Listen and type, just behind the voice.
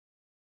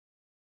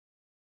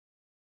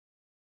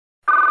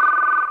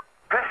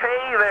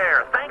Hey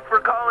there, thanks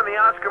for calling the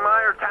Oscar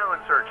Meyer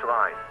Talent Search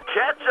line.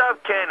 Ketchup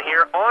Ken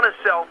here on a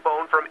cell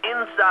phone from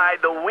inside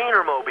the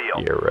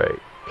Wienermobile. You're right.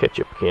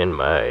 Ketchup Ken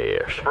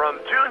my ass. From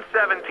June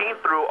 17th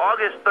through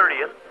August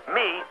 30th,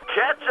 me,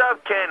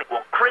 Ketchup Ken,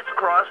 will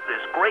crisscross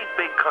this great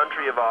big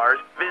country of ours,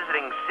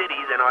 visiting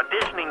cities and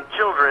auditioning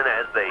children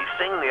as they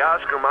sing the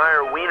Oscar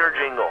Meyer Wiener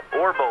jingle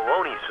or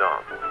baloney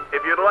song.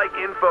 If you'd like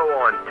info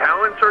on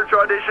talent search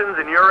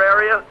auditions in your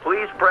area,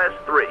 please press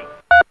 3.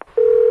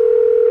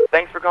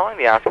 Thanks for calling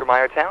the Oscar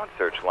Meyer Talent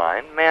Search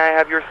line. May I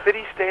have your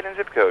city, state, and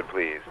zip code,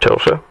 please?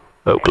 Tulsa,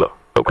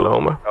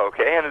 Oklahoma.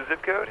 Okay, and a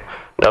zip code?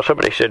 Now,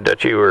 somebody said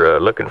that you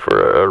were looking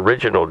for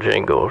original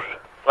jingles.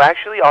 Well,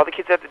 actually, all the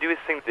kids have to do is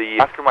sing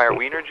the Oscar Meyer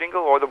Wiener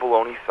jingle or the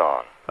baloney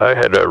song. I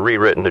had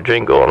rewritten the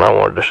jingle, and I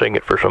wanted to sing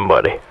it for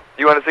somebody.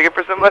 You want to sing it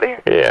for somebody?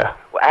 Yeah.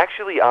 Well,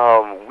 actually,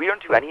 we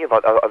don't do any of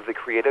the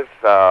creative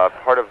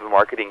part of the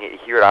marketing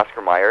here at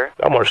Oscar Meyer.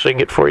 I'm going to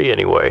sing it for you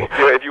anyway.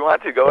 If you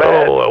want to, go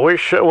ahead. Oh, I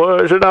wish I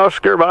was an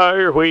Oscar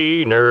Meyer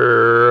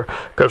wiener,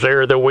 'cause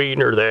they're the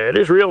wiener that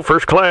is real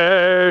first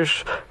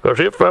class. 'Cause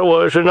if I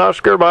was an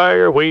Oscar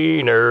Meyer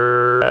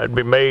wiener, I'd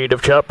be made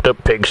of chopped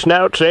up pig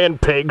snouts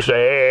and pig's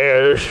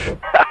ass.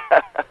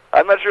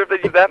 I'm not sure if they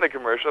use that in the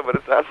commercial, but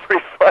it sounds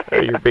pretty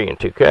funny. You're being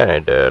too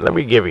kind. Let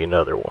me give you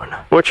another one.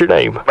 What's your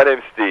name? My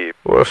name's Steve.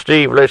 Well,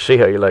 Steve, let's see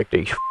how you like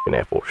these f***ing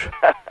apples.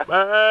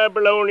 My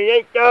baloney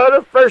ain't got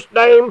a first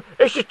name.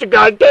 It's just a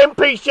goddamn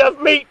piece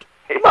of meat.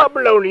 My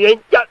baloney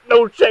ain't got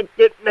no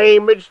second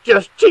name. It's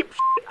just cheap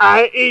shit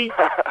I eat.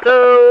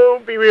 So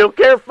be real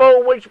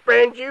careful which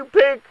brand you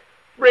pick.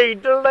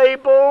 Read the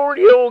label,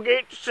 you'll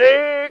get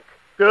sick.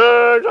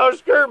 'Cause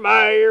Oscar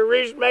Meyer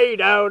is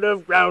made out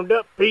of ground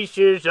up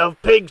pieces of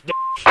pig's dick.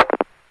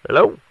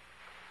 Hello?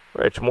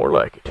 That's more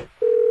like it.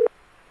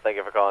 Thank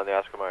you for calling the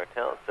Oscar Meyer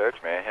Talent Search.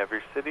 May I have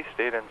your city,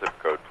 state, and zip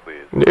code,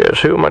 please?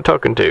 Yes, who am I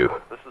talking to?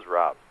 This is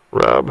Rob.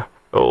 Rob?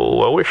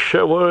 Oh, I wish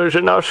I was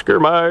an Oscar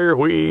Meyer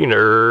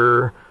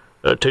wiener.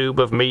 A tube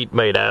of meat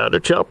made out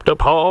of chopped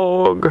up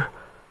hog.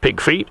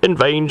 Pig feet and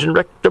veins and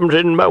rectums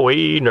in my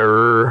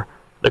wiener.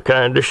 The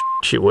kind of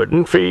shit you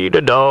wouldn't feed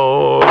a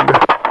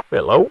dog.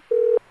 Hello?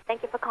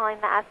 Thank you for calling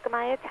the Oscar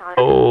Meyer Talent.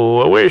 Oh,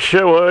 I wish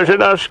I was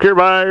an Oscar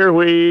Meyer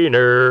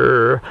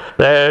wiener.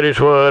 That is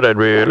what I'd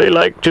really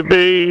like to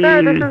be.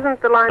 Sir, this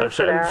isn't the line A for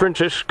San that.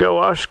 Francisco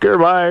Oscar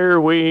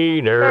Meyer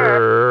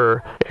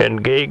wiener.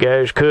 And gay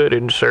guys could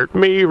insert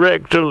me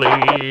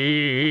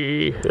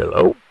rectally.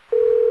 Hello?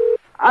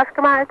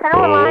 Oscar Meyer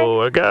Talent line. Oh,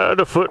 I got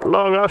a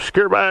foot-long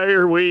Oscar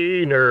Meyer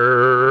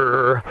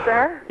wiener.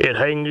 Sir? It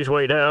hangs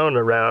way down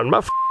around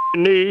my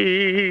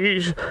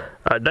knees.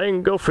 I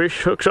dangle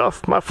fish hooks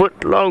off my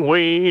foot-long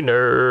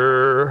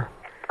wiener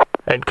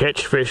and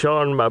catch fish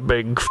on my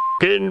big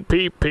f***ing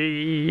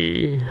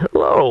pee-pee.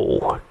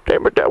 Hello.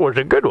 Damn it, that was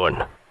a good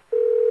one.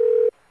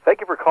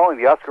 Thank you for calling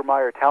the Oscar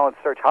Meyer Talent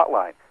Search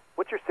Hotline.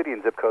 What's your city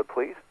and zip code,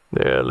 please?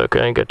 Yeah, look,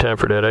 I ain't got time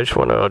for that. I just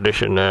want to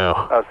audition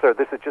now. Sir,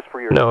 this is just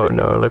for your No,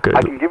 city. look.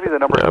 I can give you the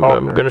number to I'm call,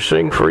 sir. going to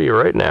sing for you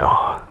right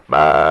now.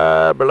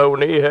 My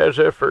baloney has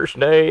a first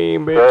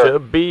name. It's a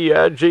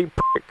B-I-G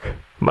prick.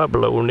 My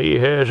baloney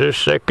has a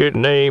second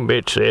name.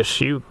 It's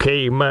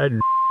S-U-K, my d***.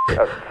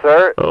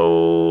 Sir?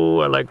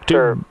 Oh, I like to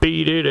Sir.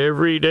 beat it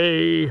every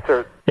day.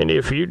 Sir. And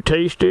if you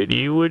taste it,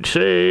 you would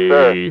say,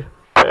 Sir.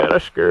 that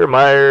Oscar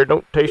Meyer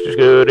don't taste as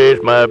good as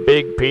my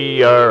big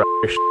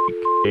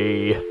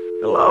P-R-I-C-K.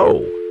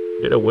 Hello.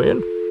 Did I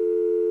win?